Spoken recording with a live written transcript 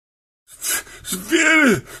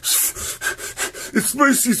Savanna, it's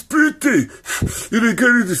Marci's birthday, and I got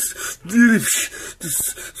her this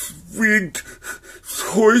winged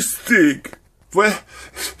horse thing. What?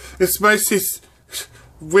 It's Marci's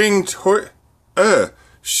winged horse.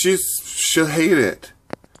 She'll hate it.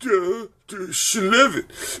 She'll love it.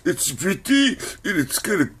 It's pretty, and it's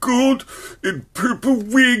got a gold and purple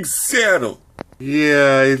wing saddle.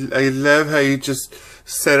 Yeah, I love how you just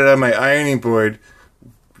set it on my ironing board.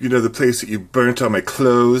 You know, the place that you burnt all my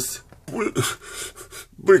clothes. Well,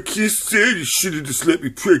 Marci said you should have just let me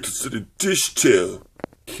practice on a dish towel.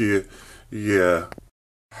 Yeah.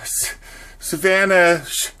 Savanna,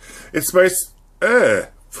 it's Marci.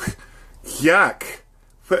 Yuck.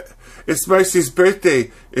 But it's Marci's birthday,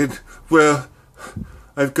 and, well,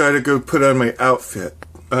 I've got to go put on my outfit.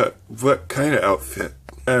 What kind of outfit?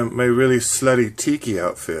 My really slutty tiki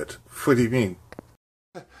outfit. What do you mean?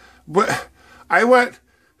 What?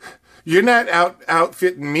 You're not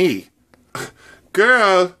outfitting me.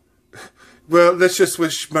 Girl. Well, let's just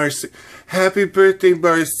wish Marci. Happy birthday,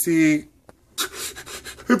 Marci.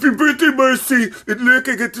 Happy birthday, Marci. And look,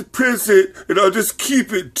 I got the present, and I'll just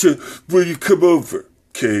keep it to when you come over.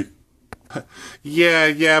 Okay?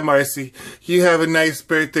 Yeah, Marci. You have a nice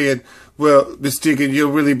birthday, and, well, Miss Deegan,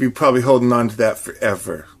 you'll really be probably holding on to that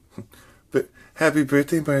forever. But happy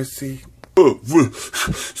birthday, Marci. Oh, well,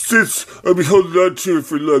 since I've been holding on to her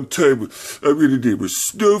for a long time, I'm gonna name her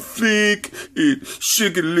Snowflake, and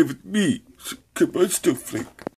she's gonna live with me. So come on, Snowflake.